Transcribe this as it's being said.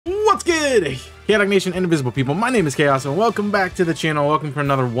good? Chaotic Nation and Invisible People, my name is Chaos and welcome back to the channel. Welcome for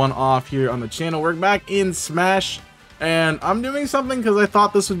another one-off here on the channel. We're back in Smash and I'm doing something because I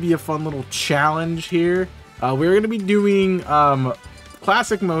thought this would be a fun little challenge here. We're going to be doing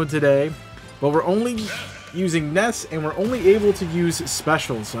classic mode today, but we're only using Ness and we're only able to use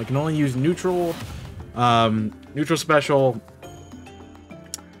specials. So I can only use neutral, neutral special,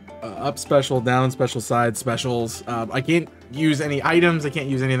 up special, down special, side specials. I can't use any items. I can't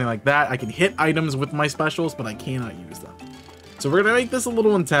use anything like that. I can hit items with my specials, but I cannot use them. So we're gonna make this a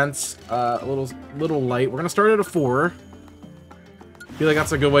little intense, a little light. We're gonna start at a 4. I feel like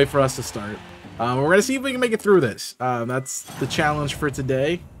that's a good way for us to start. We're gonna see if we can make it through this. That's the challenge for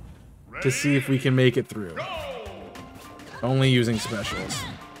today, to see if we can make it through. Only using specials.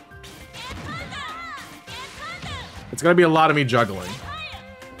 It's gonna be a lot of me juggling.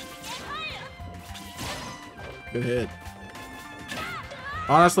 Good hit.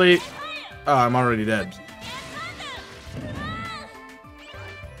 Honestly, oh, I'm already dead.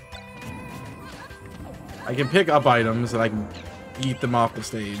 I can pick up items and I can eat them off the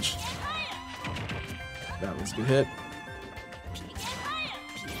stage. That was a good hit.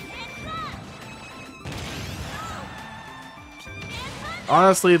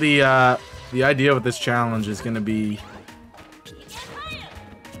 Honestly, the idea with this challenge is going to be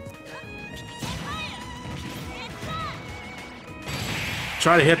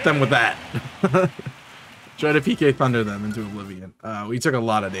try to hit them with that. Try to PK Thunder them into oblivion. We took a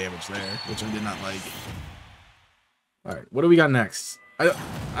lot of damage there, which I did not like. Alright, what do we got next? I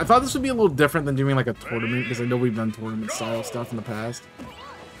thought this would be a little different than doing like a tournament, because I know we've done tournament style stuff in the past.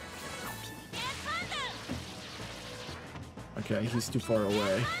 Okay, he's too far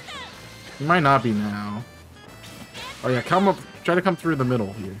away. He might not be now. Oh yeah, come up, try to come through the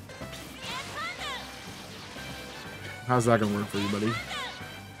middle here. How's that gonna work for you, buddy?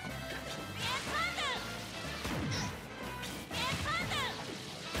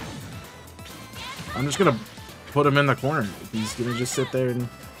 I'm just gonna put him in the corner. He's gonna just sit there and...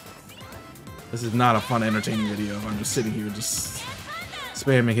 This is not a fun, entertaining video. I'm just sitting here just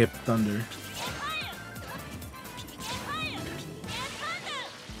spamming hit thunder.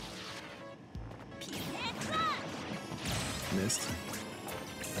 Missed.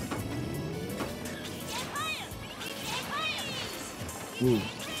 Ooh.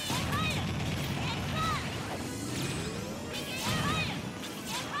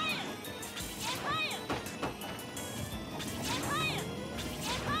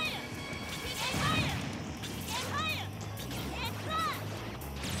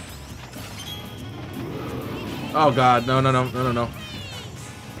 Oh god, no.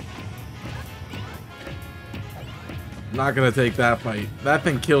 Not gonna take that fight. That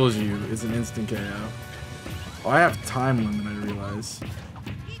thing kills you, is an instant KO. Oh, I have time limit, I realize.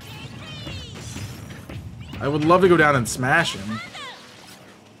 I would love to go down and smash him.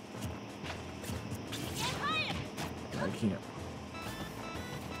 I can't.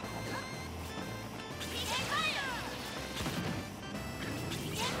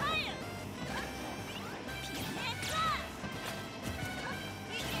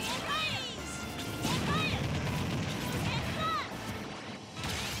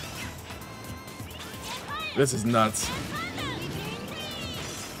 This is nuts.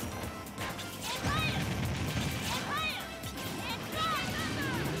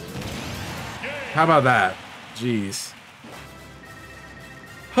 How about that? Jeez.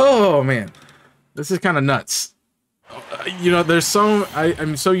 Oh man, this is kind of nuts. You know, there's so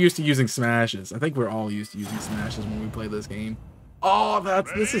I'm so used to using smashes. I think we're all used to using smashes when we play this game. Oh,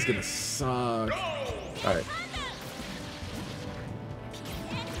 this is gonna suck. All right.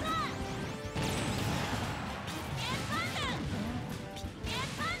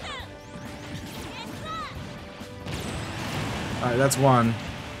 Alright, that's one.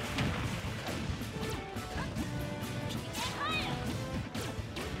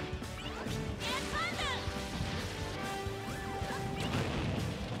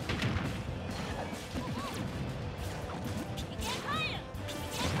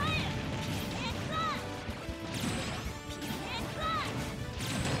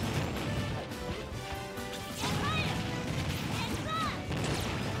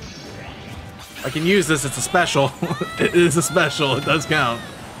 I can use this, it's a special. It is a special, it does count.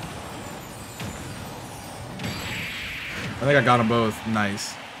 I think I got them both.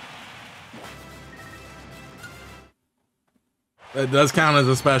 Nice. It does count as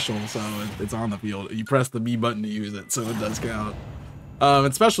a special, so it's on the field. You press the B button to use it, so it does count.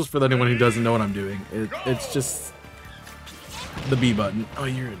 And specials for anyone who doesn't know what I'm doing. It's just the B button. Oh,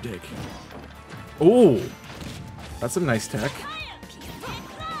 you're a dick. Oh, that's a nice tech.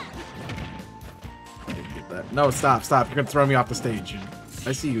 that. No, stop, stop. You're gonna throw me off the stage.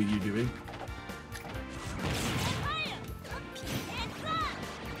 I see what you're doing.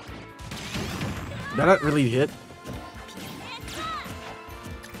 Did that really hit?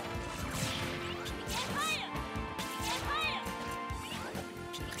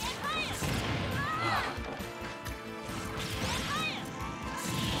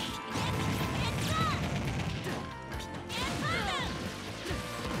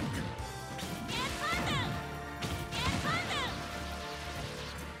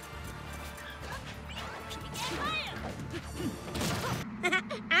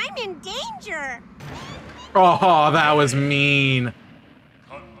 I'm in danger. Oh, that was mean.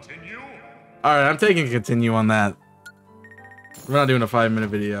 Continue. All right, I'm taking continue on that. We're not doing a 5-minute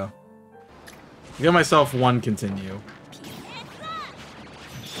video. Give myself 1 continue.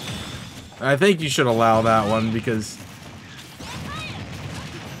 I think you should allow that one because...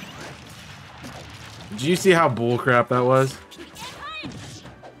 Did you see how bullcrap that was?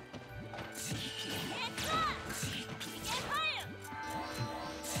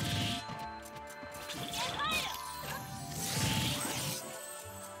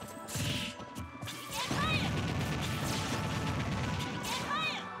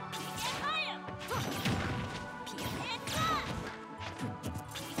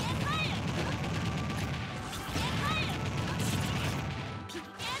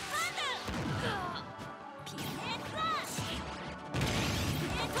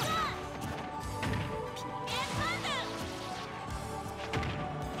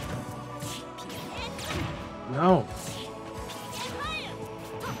 No.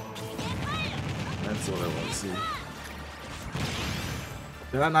 That's what I want to see.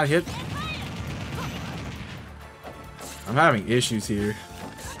 Did I not hit? I'm having issues here.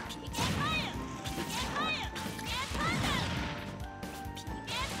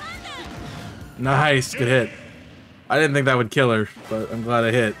 Nice, good hit. I didn't think that would kill her, but I'm glad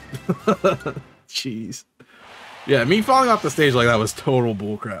I hit. Jeez. Yeah, me falling off the stage like that was total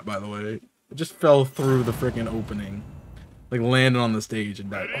bullcrap, by the way. It just fell through the freaking opening. Like landed on the stage and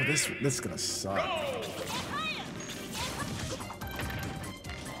died. Oh, this is gonna suck.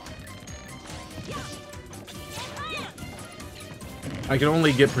 I can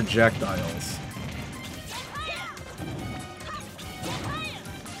only get projectiles.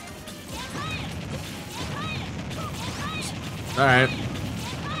 Alright.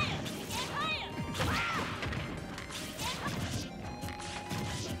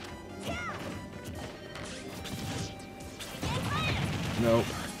 Nope.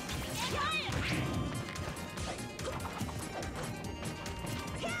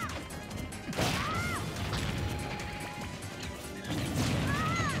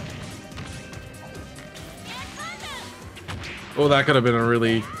 Oh, that could have been a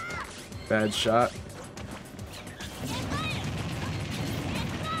really bad shot.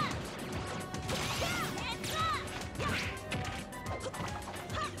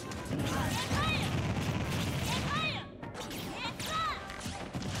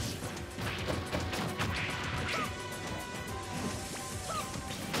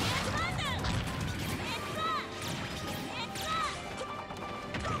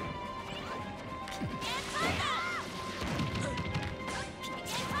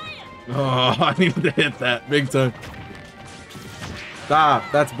 Oh, I needed to hit that big time. Stop.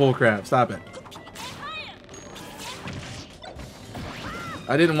 That's bullcrap. Stop it.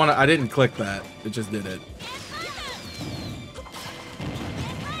 I didn't click that. It just did it.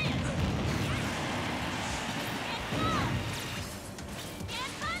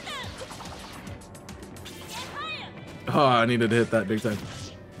 Oh, I needed to hit that big time.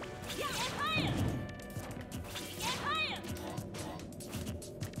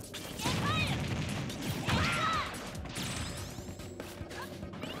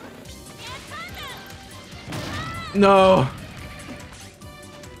 No.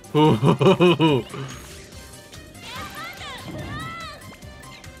 Ooh.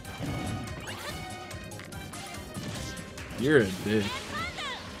 You're a dick.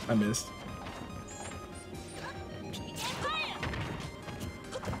 I missed.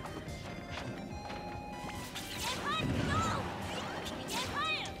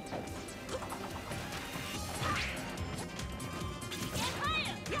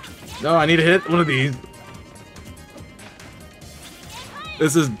 No, I need to hit one of these.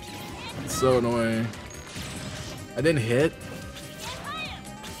 This is so annoying. I didn't hit.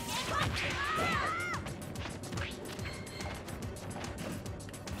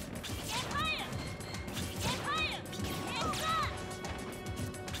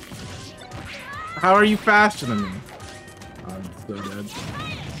 How are you faster than me? I'm so dead.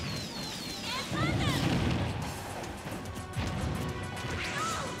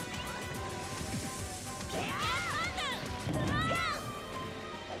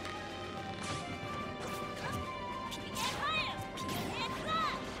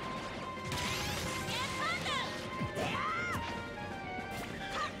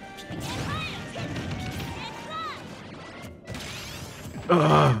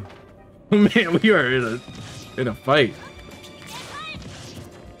 Oh, man, we are in a fight.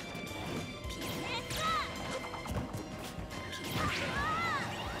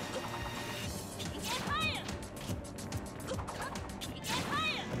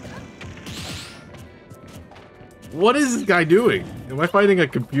 What is this guy doing? Am I fighting a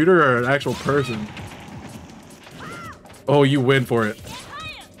computer or an actual person? Oh, you win for it.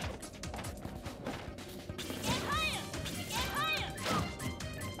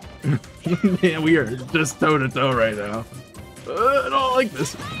 Man, we are just toe to toe right now. I don't like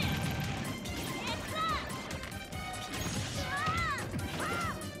this.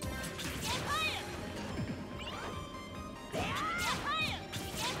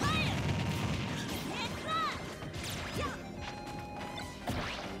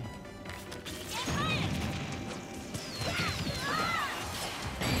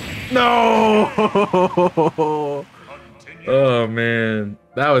 No! Oh man,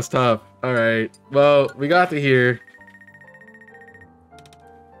 that was tough. All right, well, we got to here.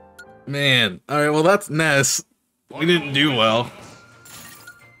 Man, all right, well, that's Ness. We didn't do well.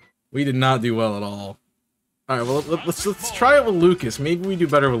 We did not do well at all. All right, well, let's try it with Lucas. Maybe we do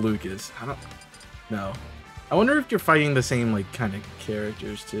better with Lucas. I don't know. I wonder if you're fighting the same like kind of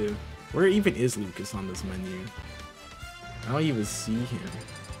characters too. Where even is Lucas on this menu? I don't even see him.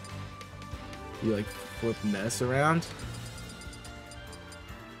 You like flip Ness around?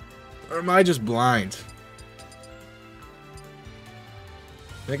 Or am I just blind?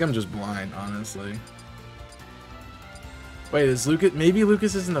 I think I'm just blind, honestly. Wait, is Lucas? Maybe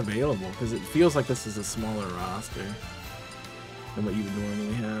Lucas isn't available because it feels like this is a smaller roster than what you would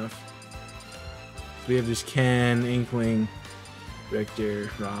normally have. So we have just Ken, Inkling, Victor,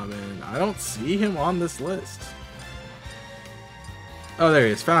 Robin. I don't see him on this list. Oh, there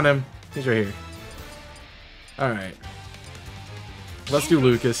he is. Found him. He's right here. Alright. Let's do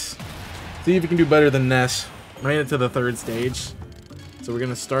Lucas. See if we can do better than Ness. Made it to the 3rd stage. So we're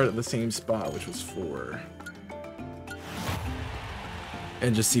going to start at the same spot, which was 4.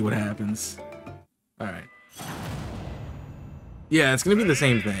 And just see what happens. Alright. Yeah, it's going to be the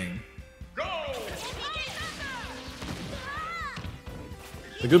same thing.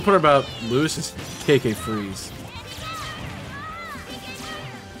 The good part about Lewis is KK freeze.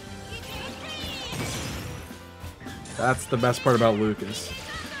 That's the best part about Lucas.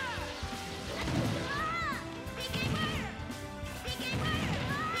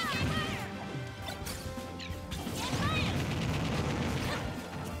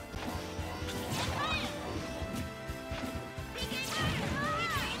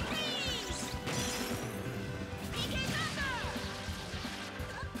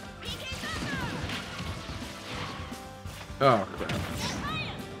 Oh, crap.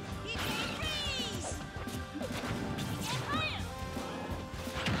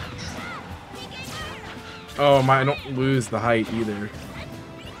 Oh my, I don't lose the height either.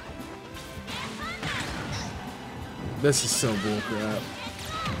 This is so bullcrap.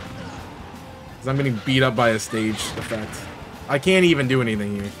 Because I'm getting beat up by a stage effect. I can't even do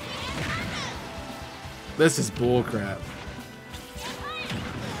anything here. This is bullcrap.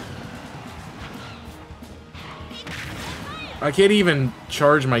 I can't even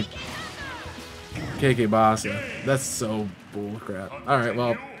charge my KK Bassa. That's so bullcrap. Alright,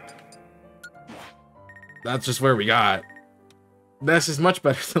 well. That's just where we got. This is much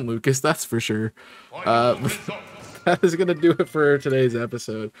better than Lucas, that's for sure. That is gonna do it for today's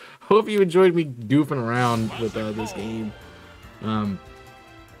episode. Hope you enjoyed me goofing around with this game.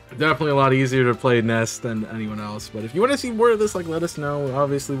 Definitely a lot easier to play Ness than anyone else. But if you want to see more of this, like, let us know.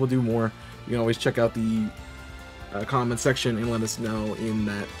 Obviously, we'll do more. You can always check out the comment section and let us know in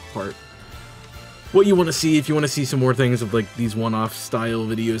that part what you want to see. If you want to see some more things of like these one-off style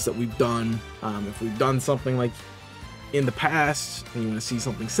videos that we've done, if we've done something like in the past and you want to see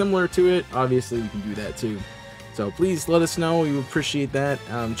something similar to it, obviously we can do that too. So please let us know. We would appreciate that.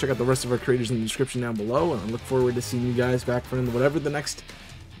 Check out the rest of our creators in the description down below, and I look forward to seeing you guys back for whatever the next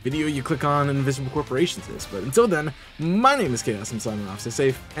video you click on in Invisible Corporations is. But until then, my name is Chaos. I'm signing off. Stay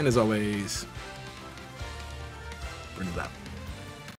safe, and as always, bring it up.